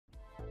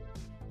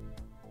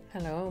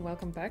Hello and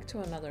welcome back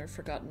to another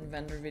Forgotten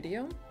Vendor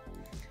video.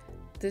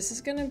 This is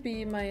gonna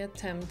be my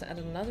attempt at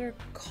another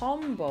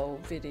combo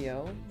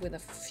video with a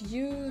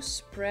few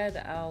spread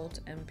out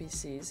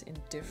NPCs in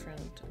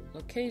different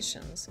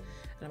locations.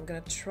 And I'm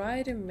gonna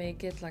try to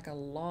make it like a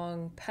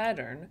long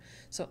pattern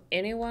so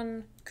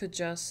anyone could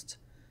just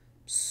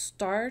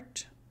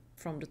start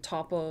from the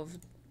top of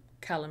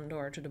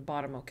Kalimdor to the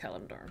bottom of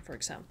Kalimdor, for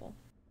example.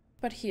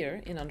 But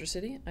here in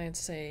Undercity, I'd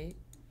say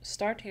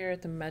start here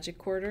at the Magic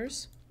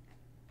Quarters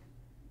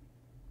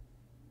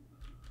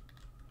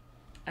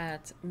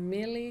at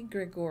Millie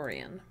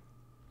Gregorian.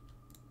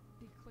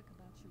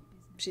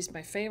 She's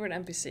my favorite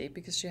NPC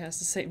because she has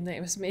the same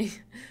name as me.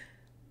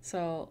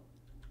 So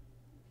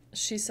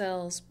she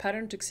sells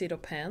pattern tuxedo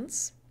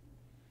pants,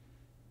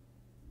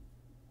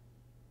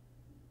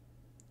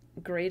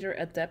 Greater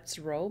Adept's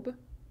robe,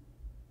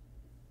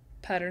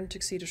 pattern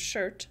tuxedo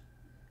shirt,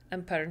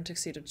 and pattern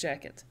tuxedo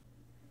jacket.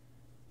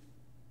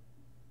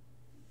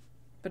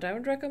 But I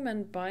would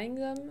recommend buying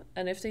them,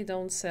 and if they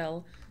don't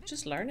sell,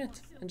 just learn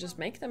it and just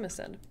make them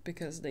instead,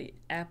 because they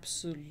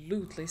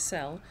absolutely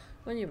sell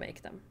when you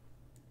make them.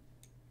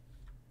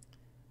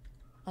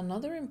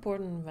 Another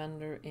important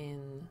vendor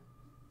in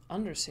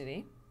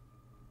Undercity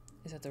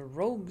is at the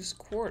Rogue's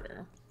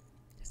Quarter.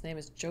 His name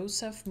is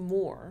Joseph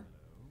Moore,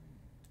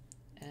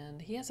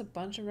 and he has a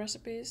bunch of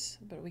recipes,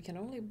 but we can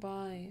only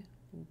buy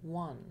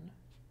one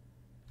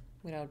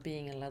without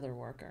being a leather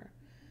worker.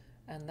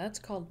 And that's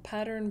called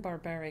Pattern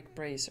Barbaric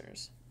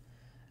Bracers.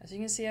 As you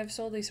can see, I've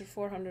sold these for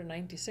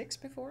 496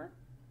 before.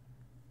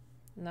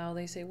 Now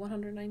they say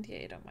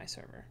 198 on my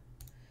server.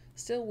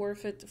 Still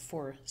worth it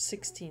for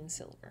 16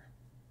 silver.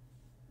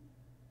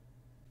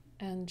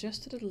 And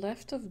just to the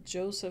left of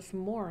Joseph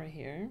Moore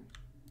here,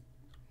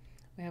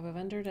 we have a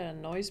vendor that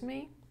annoys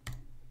me,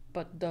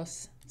 but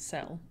does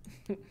sell.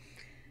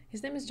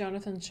 His name is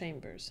Jonathan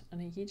Chambers,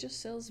 and he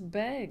just sells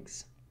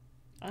bags.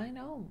 I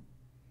know.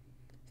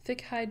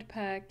 Thick hide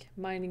pack,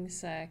 mining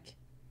sack,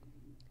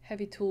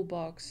 heavy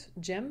toolbox,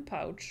 gem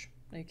pouch.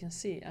 Now you can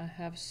see I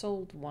have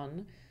sold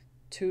one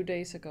 2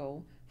 days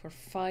ago for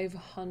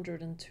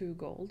 502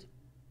 gold.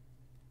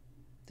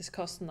 This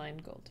cost 9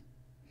 gold.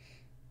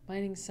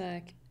 Mining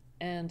sack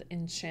and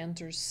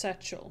enchanter's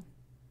satchel.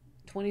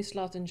 20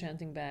 slot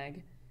enchanting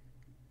bag.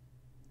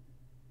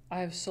 I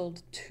have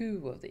sold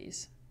 2 of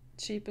these.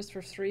 Cheapest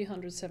for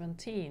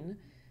 317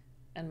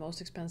 and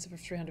most expensive for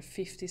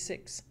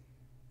 356.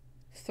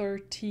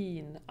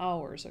 13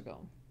 hours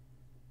ago.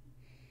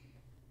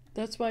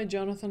 That's why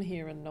Jonathan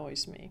here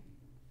annoys me.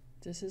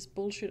 This is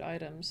bullshit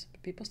items,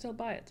 but people still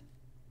buy it.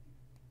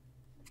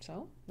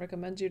 So,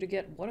 recommend you to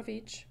get one of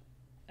each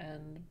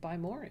and buy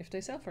more if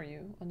they sell for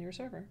you on your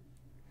server.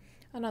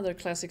 Another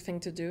classic thing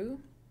to do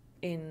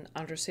in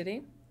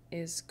Undercity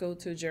is go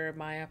to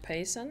Jeremiah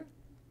Payson.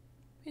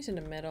 He's in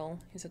the middle,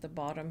 he's at the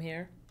bottom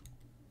here.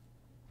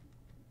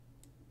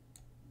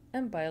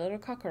 And buy a little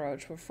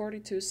cockroach for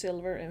 42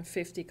 silver and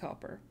 50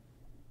 copper.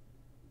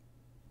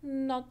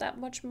 Not that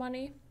much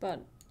money,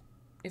 but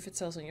if it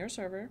sells on your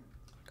server,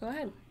 go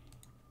ahead.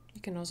 You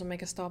can also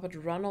make a stop at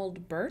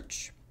Ronald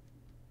Birch.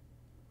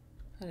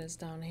 That is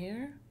down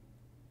here.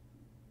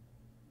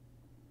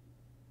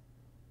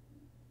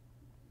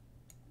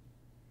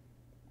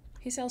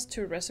 He sells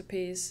 2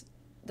 recipes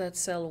that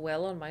sell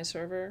well on my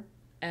server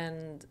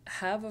and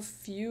have a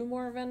few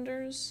more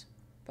vendors.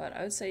 But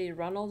I would say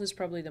Ronald is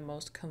probably the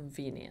most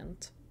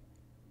convenient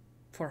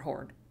for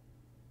Horde.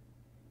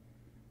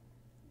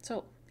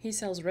 So, he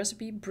sells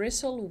recipe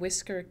Bristle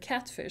Whisker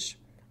Catfish.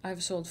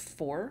 I've sold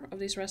 4 of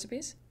these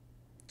recipes.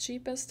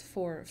 Cheapest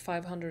for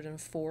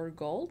 504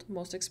 gold,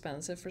 most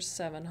expensive for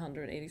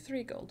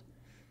 783 gold.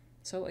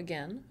 So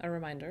again, a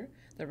reminder,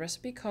 the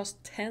recipe costs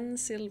 10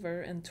 silver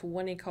and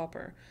 20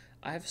 copper.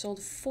 I've sold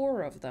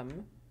 4 of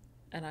them,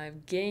 and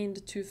I've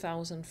gained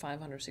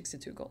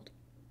 2,562 gold.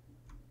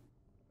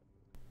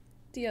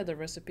 The other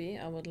recipe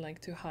I would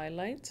like to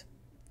highlight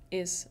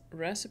is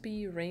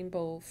recipe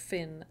Rainbow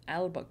Fin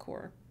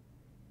Albacore.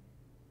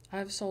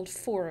 I've sold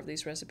 4 of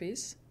these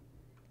recipes.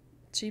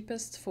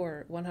 Cheapest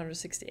for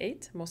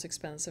 168, most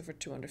expensive for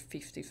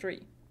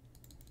 253.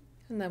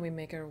 And then we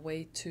make our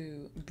way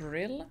to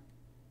Brill.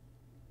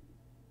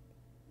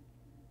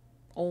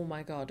 Oh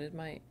my god, did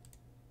my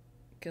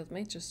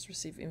guildmate just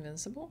receive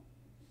invincible?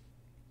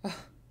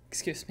 Oh,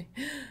 excuse me.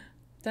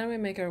 Then we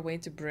make our way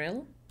to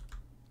Brill.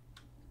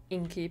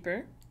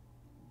 Innkeeper,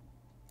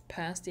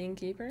 past the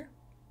Innkeeper,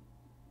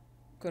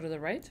 go to the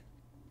right,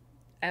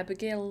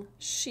 Abigail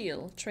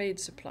Shield Trade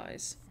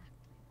Supplies.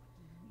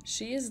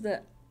 She is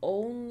the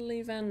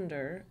only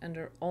vendor, and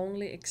there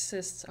only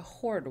exists a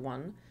Horde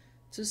one,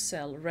 to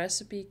sell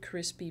recipe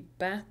crispy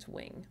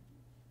batwing.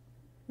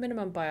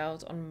 Minimum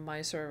buyout on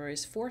my server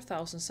is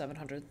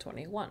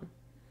 4,721.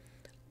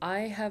 I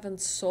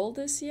haven't sold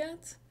this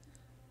yet,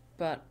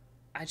 but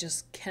I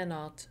just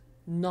cannot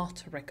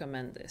not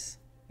recommend this.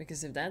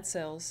 Because if that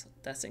sells,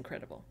 that's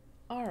incredible.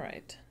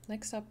 Alright,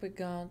 next up we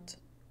got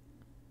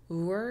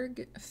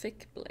Werg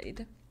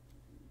Thickblade.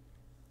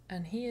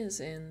 And he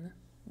is in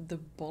the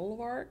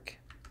Bulwark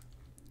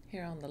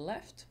here on the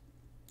left.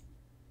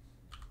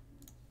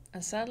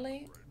 And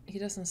sadly, he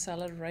doesn't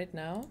sell it right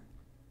now,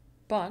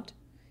 but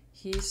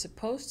he's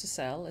supposed to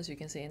sell, as you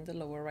can see in the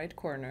lower right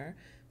corner,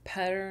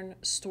 pattern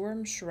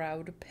Storm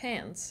Shroud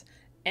pants.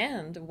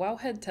 And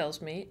Wowhead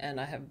tells me, and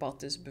I have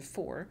bought this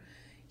before,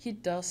 he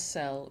does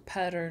sell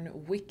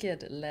pattern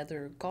Wicked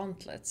leather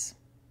gauntlets.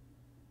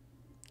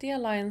 The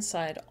Alliance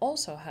side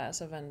also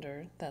has a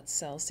vendor that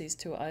sells these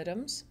two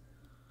items,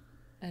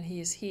 and he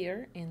is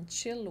here in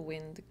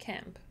Chillwind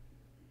Camp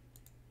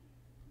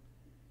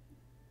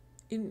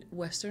in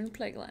Western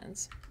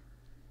Plaguelands,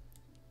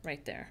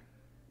 right there.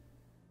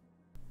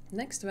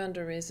 Next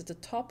vendor is at the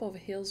top of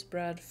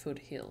Hillsbrad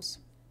Foothills.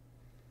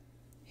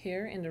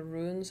 Here in the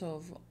ruins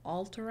of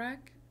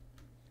Alterac,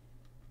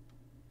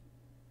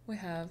 we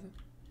have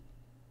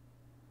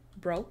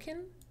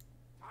Broken,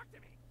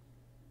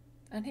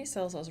 and he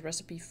sells us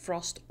recipe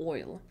Frost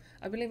Oil.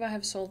 I believe I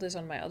have sold this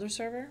on my other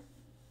server.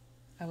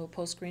 I will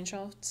post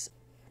screenshots.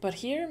 But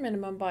here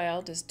minimum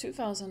buyout is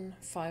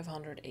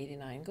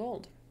 2,589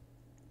 gold.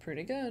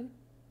 Pretty good.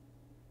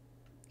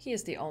 He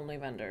is the only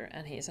vendor,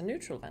 and he is a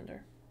neutral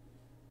vendor.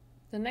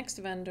 The next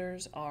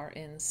vendors are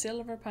in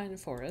Silver Pine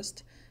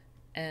Forest,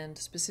 and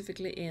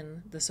specifically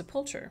in the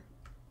Sepulchre.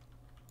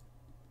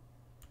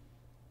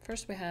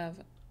 First we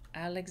have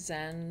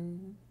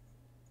Alexandre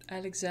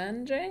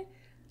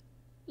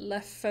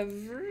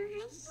Lefebvre.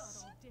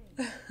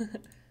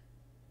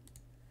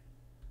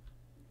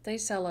 They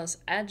sell us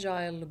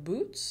agile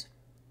boots.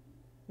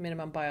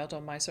 Minimum buyout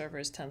on my server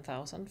is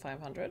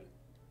 10,500.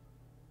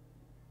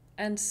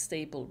 And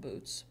staple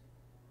boots.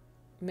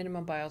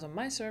 Minimum buyout on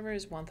my server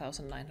is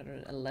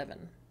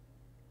 1,911.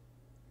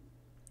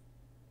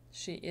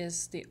 She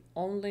is the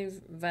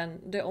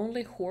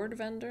only horde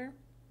vendor,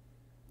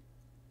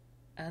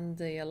 and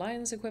the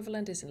alliance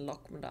equivalent is in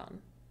Lockmodan.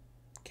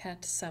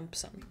 Cat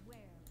Sampson.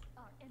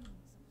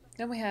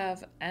 Then we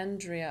have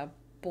Andrea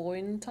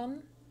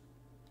Boynton.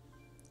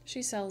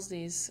 She sells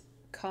these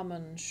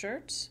common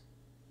shirts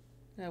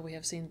that we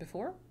have seen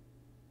before.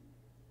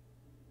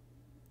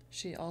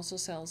 She also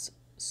sells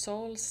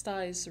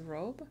Solstice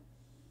robe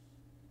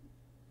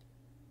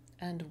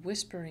and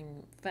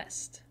Whispering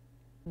vest.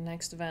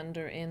 Next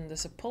vendor in the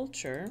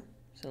Sepulchre,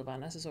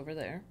 Sylvanas is over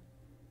there,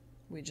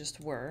 we just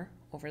were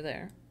over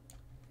there,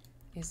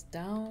 is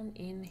down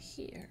in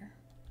here.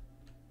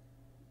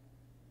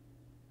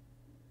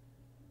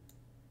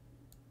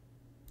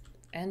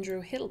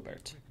 Andrew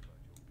Hilbert.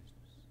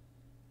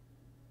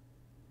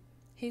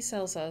 He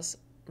sells us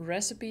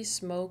recipe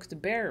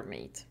smoked bear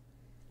meat.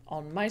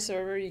 On my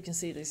server you can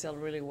see they sell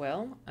really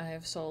well. I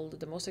have sold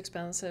the most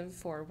expensive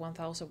for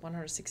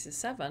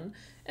 1,167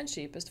 and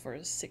cheapest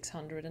for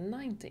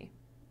 690.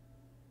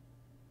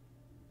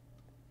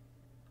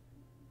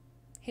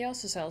 He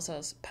also sells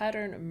us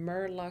pattern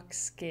Murloc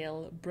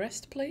scale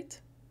breastplate,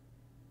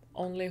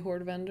 only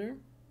horde vendor.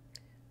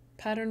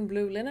 Pattern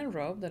blue linen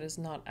robe that is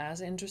not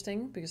as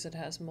interesting because it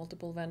has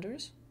multiple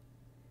vendors.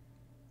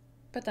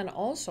 But then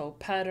also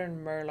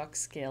pattern Murloc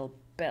scale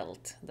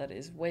belt that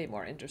is way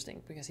more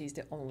interesting because he's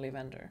the only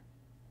vendor.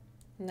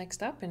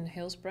 Next up in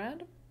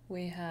Hillsbrad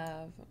we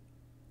have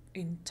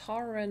in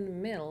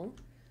Tarren Mill,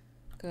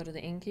 go to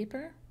the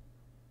innkeeper.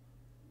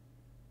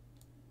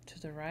 To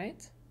the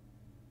right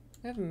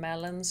we have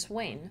Malin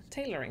Swain,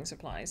 tailoring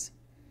supplies.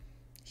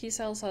 He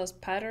sells us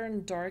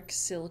pattern dark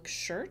silk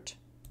shirt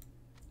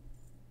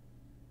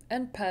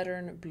and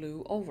pattern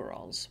blue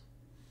overalls.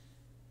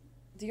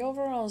 The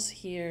overalls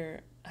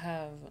here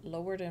have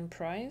lowered in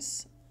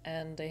price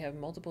and they have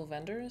multiple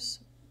vendors,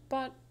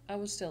 but I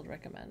would still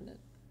recommend it.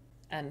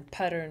 And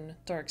pattern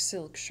dark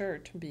silk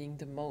shirt being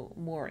the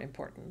more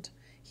important.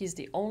 He's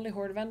the only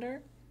horde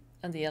vendor,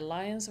 and the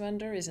alliance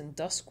vendor is in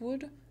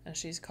Duskwood, and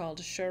she's called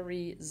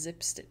Shuri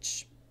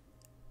Zipstitch.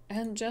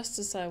 And just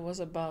as I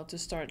was about to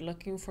start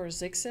looking for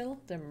Zixil,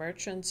 the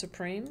merchant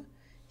supreme,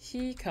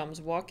 he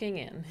comes walking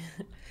in.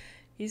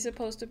 He's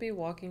supposed to be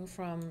walking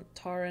from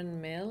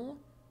Tarren Mill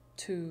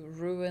to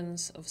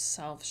ruins of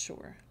South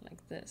Shore,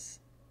 like this.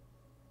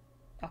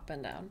 Up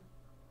and down.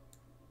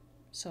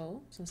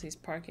 So, since he's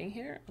parking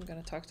here, I'm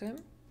gonna talk to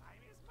him.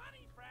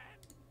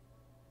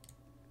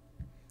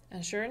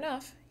 And sure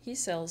enough, he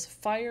sells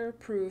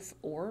fireproof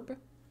orb.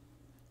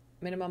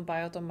 Minimum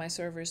buyout on my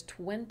server is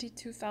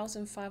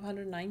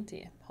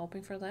 22,590.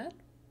 Hoping for that.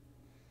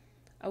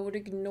 I would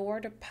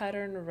ignore the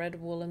pattern red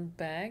woolen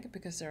bag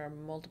because there are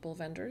multiple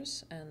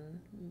vendors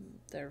and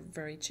they're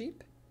very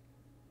cheap.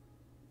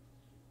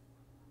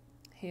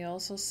 He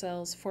also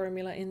sells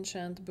Formula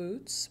Enchant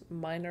boots,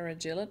 minor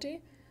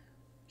agility,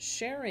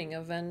 sharing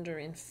a vendor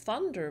in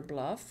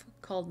Thunderbluff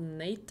called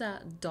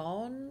Nata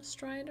Dawn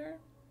Strider.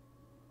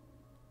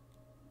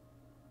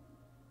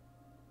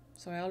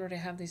 So I already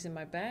have these in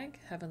my bag,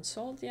 haven't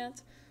sold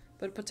yet,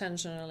 but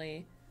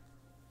potentially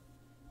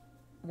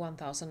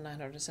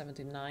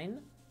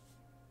 1,979.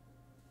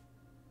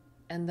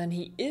 And then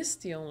he is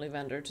the only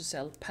vendor to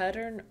sell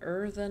pattern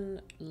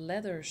earthen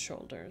leather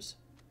shoulders.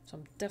 So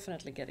I'm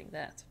definitely getting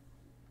that.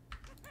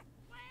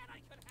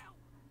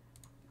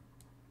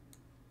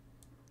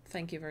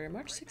 Thank you very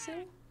much,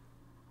 Zixil.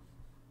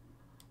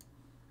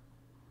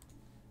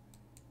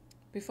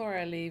 Before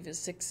I leave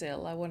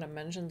Sixil, I want to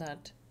mention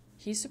that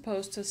he's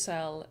supposed to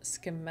sell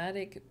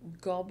schematic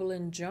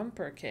goblin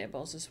jumper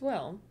cables as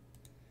well,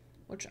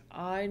 which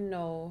I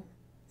know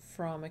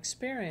from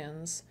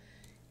experience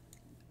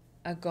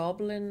a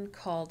goblin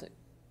called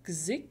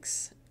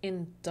Xix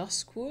in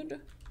Duskwood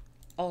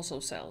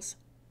also sells.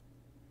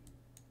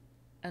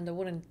 And the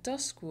one in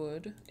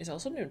Duskwood is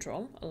also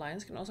neutral.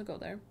 Alliance can also go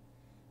there.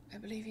 I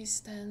believe he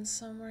stands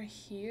somewhere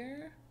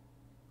here.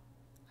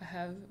 I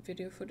have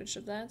video footage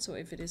of that, so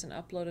if it isn't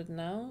uploaded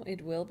now,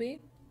 it will be.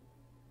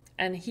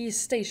 And he's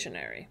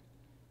stationary.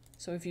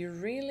 So if you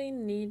really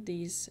need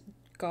these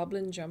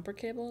goblin jumper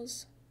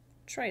cables,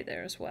 try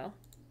there as well.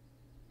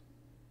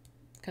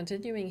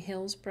 Continuing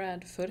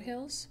Hillsbrad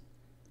Foothills.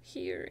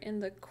 Here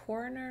in the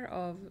corner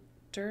of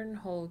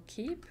Durnhall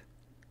Keep,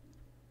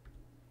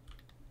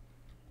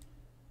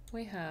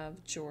 we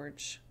have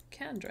George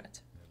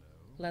Candret.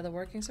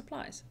 Leatherworking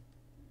supplies.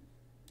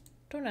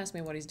 Don't ask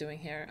me what he's doing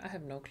here, I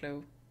have no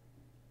clue.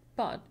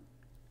 But,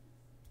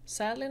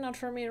 sadly not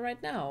for me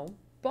right now,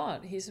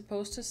 but he's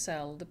supposed to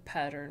sell the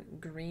pattern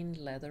green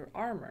leather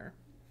armor.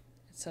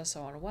 It says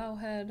so on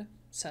Wowhead,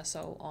 says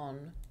so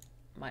on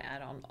my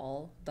add-on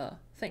All the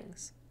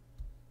Things.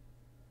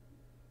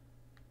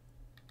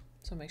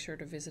 So make sure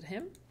to visit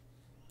him.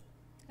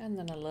 And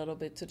then a little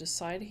bit to the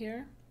side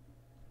here,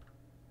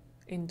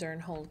 in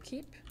Durnhall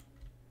Keep,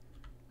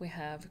 we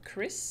have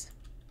Chris,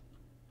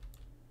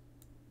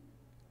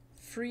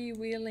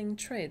 freewheeling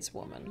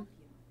tradeswoman.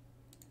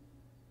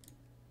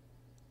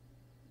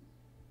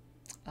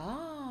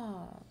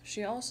 Ah,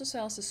 she also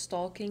sells the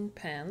stalking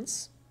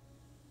pants,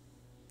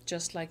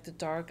 just like the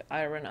dark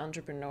iron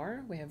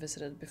entrepreneur we have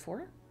visited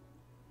before.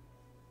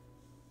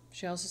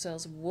 She also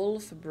sells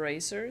wolf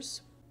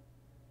bracers,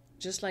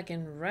 just like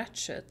in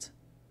Ratchet,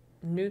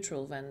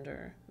 neutral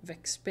vendor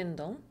Vex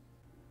Spindle.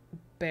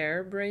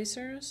 Bear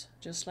bracers,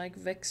 just like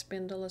Vex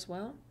Spindle as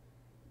well.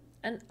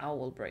 And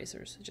owl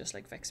bracers, just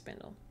like Vex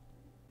Spindle.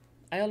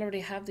 I already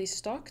have these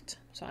stocked,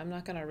 so I'm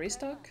not gonna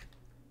restock,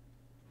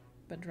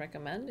 but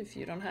recommend if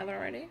you don't have it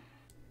already.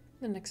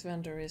 The next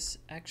vendor is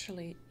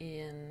actually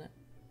in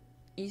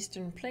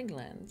Eastern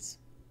Plaguelands.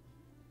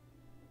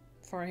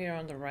 Far here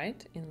on the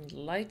right, in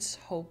Light's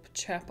Hope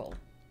Chapel.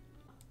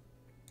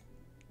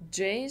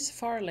 Jay's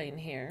far lane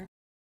here.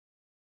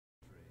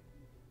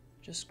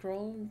 Just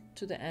scroll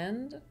to the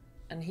end,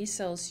 and he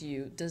sells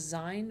you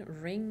Design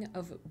Ring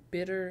of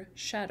Bitter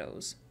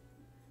Shadows.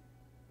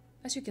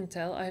 As you can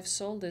tell, I have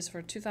sold this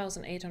for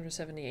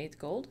 2,878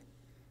 gold.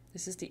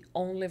 This is the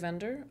only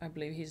vendor. I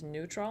believe he's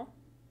neutral,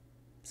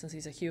 since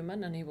he's a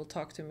human and he will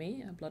talk to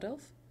me, a blood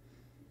elf.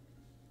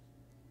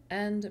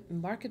 And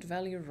market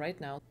value right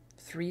now,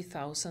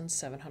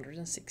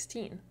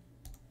 3,716.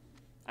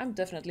 I'm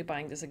definitely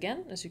buying this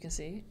again. As you can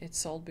see, it's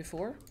sold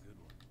before.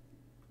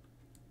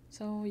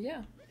 So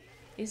yeah,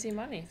 easy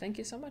money. Thank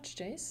you so much,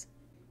 Jace.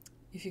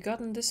 If you've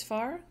gotten this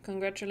far,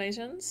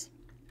 congratulations.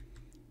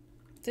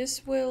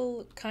 This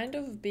will kind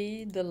of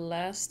be the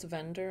last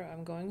vendor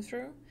I'm going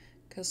through,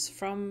 because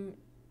from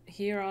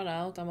here on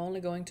out I'm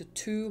only going to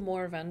 2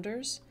 more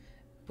vendors,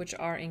 which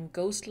are in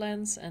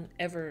Ghostlands and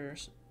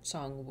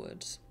Eversong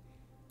Woods.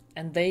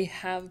 And they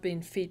have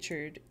been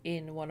featured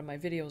in one of my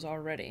videos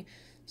already.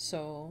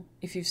 So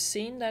if you've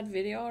seen that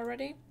video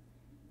already,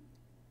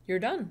 you're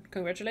done.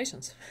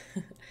 Congratulations.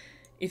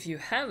 If you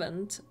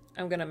haven't,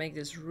 I'm gonna make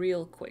this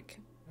real quick.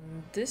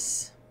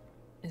 This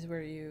is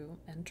where you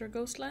enter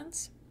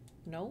Ghostlands.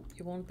 No,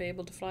 you won't be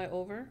able to fly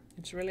over.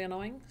 It's really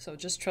annoying, so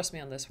just trust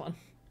me on this one.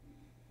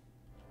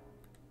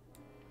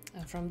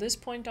 And from this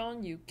point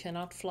on, you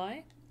cannot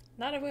fly.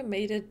 Now that we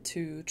made it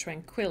to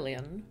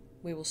Tranquillion,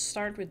 we will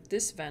start with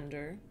this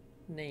vendor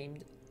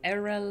named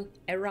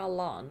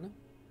Eralan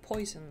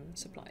Poison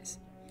Supplies.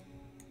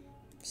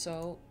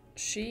 So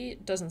she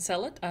doesn't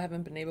sell it. I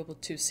haven't been able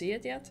to see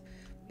it yet.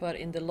 But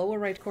in the lower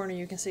right corner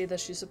you can see that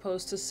she's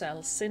supposed to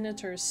sell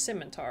Sinister's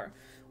Scimitar,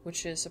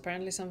 which is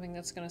apparently something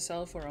that's going to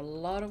sell for a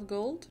lot of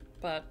gold.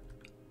 But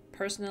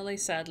personally,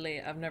 sadly,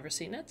 I've never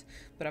seen it.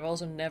 But I've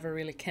also never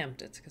really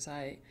camped it, because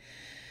I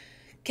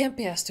can't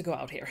be asked to go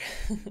out here.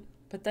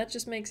 But that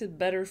just makes it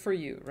better for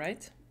you,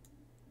 right?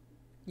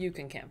 You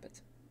can camp it.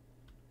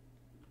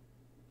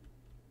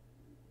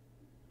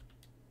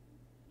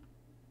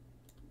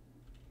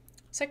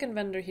 Second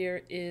vendor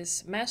here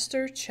is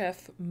Master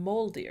Chef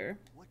Moldier.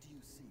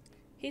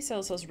 He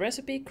sells us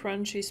Recipe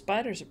Crunchy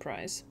Spider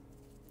Surprise.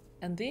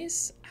 And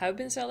these have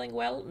been selling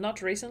well,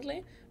 not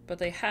recently, but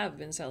they have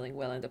been selling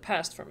well in the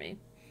past for me.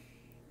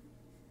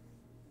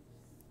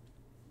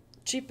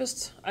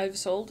 Cheapest I've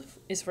sold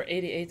is for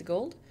 88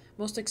 gold.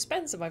 Most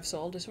expensive I've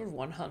sold is for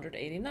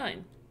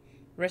 189.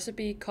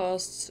 Recipe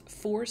costs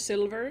 4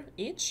 silver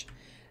each,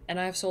 and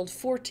I've sold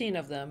 14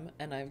 of them,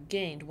 and I've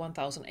gained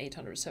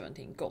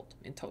 1,817 gold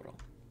in total.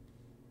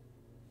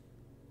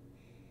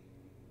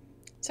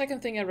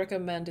 Second thing I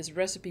recommend is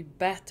Recipe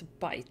Bat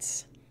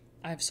Bites.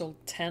 I've sold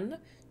 10,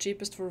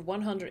 cheapest for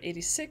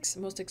 186,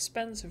 most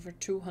expensive for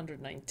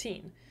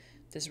 219.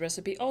 This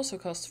recipe also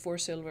costs 4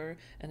 silver,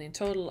 and in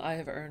total I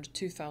have earned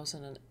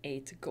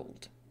 2,008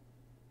 gold.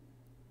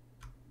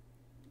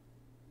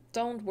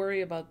 Don't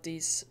worry about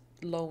these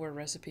lower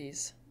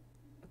recipes.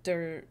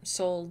 They're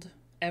sold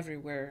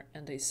everywhere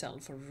and they sell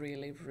for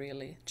really,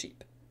 really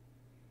cheap.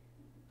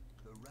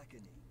 The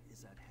reckoning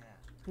is at hand.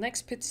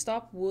 Next pit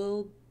stop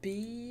will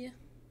be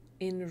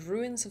in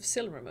Ruins of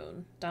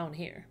Silvermoon, down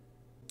here.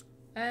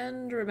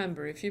 And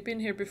remember, if you've been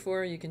here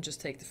before, you can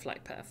just take the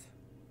flight path.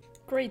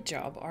 Great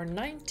job, our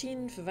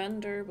 19th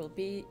vendor will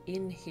be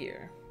in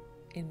here,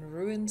 in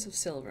Ruins of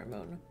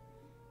Silvermoon.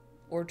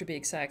 Or to be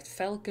exact,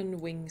 Falcon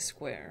Wing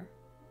Square.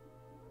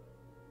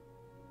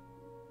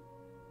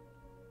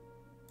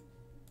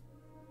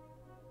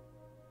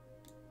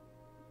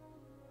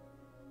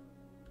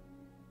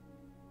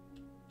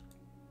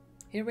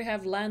 Here we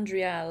have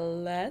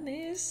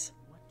Landrialanis.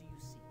 What do you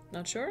see?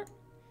 Not sure.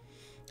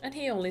 And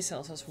he only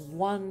sells us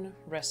one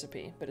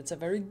recipe, but it's a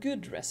very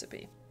good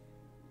recipe.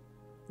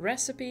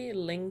 Recipe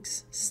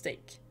Lynx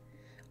Steak.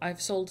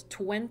 I've sold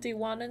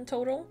 21 in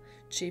total,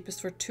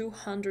 cheapest for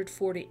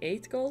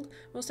 248 gold,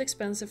 most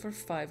expensive for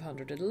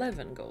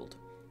 511 gold.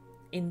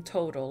 In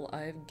total,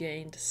 I've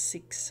gained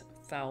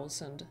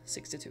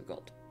 6,062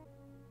 gold.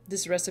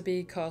 This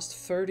recipe cost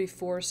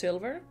 34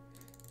 silver,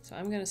 so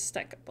I'm gonna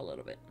stack up a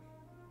little bit.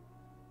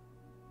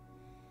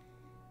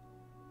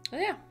 Oh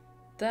yeah,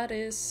 that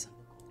is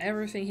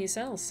everything he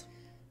sells.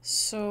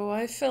 So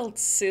I felt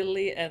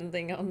silly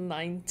ending on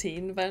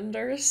 19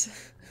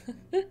 vendors.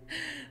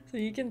 So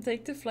you can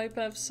take the flight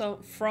path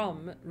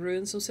from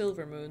Ruins of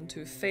Silvermoon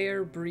to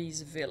Fair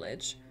Breeze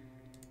Village.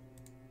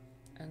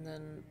 And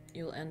then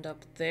you'll end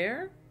up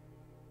there.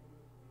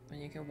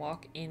 And you can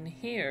walk in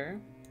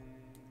here.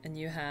 And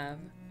you have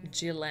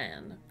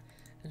Gillan.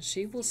 And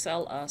she will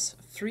sell us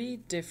 3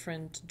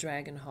 different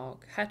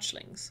Dragonhawk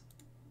hatchlings.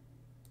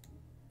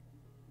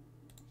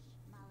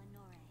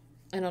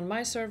 And on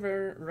my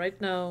server right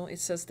now it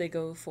says they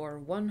go for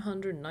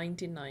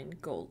 199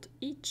 gold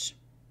each.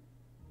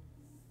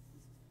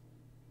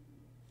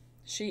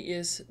 She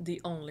is the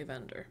only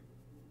vendor.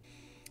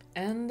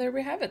 And there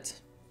we have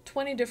it.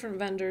 20 different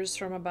vendors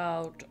from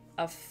about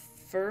a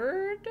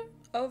third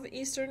of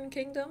Eastern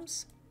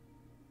Kingdoms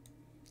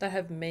that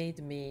have made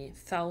me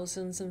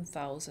thousands and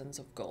thousands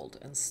of gold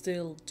and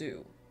still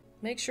do.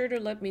 Make sure to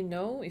let me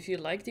know if you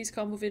like these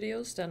combo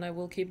videos, then I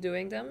will keep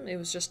doing them. It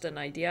was just an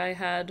idea I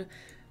had.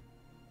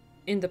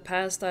 In the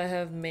past I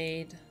have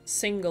made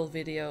single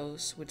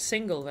videos with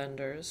single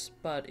vendors,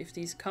 but if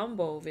these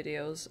combo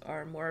videos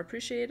are more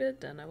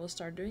appreciated, then I will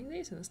start doing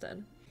these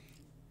instead.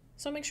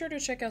 So make sure to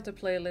check out the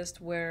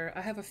playlist where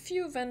I have a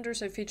few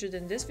vendors I featured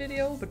in this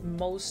video, but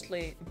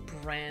mostly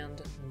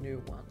brand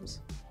new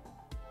ones.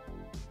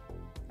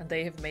 And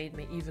they have made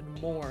me even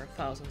more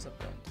thousands of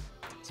gold.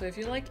 So if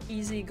you like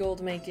easy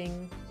gold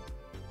making,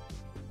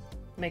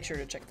 make sure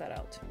to check that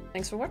out.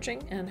 Thanks for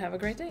watching and have a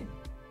great day!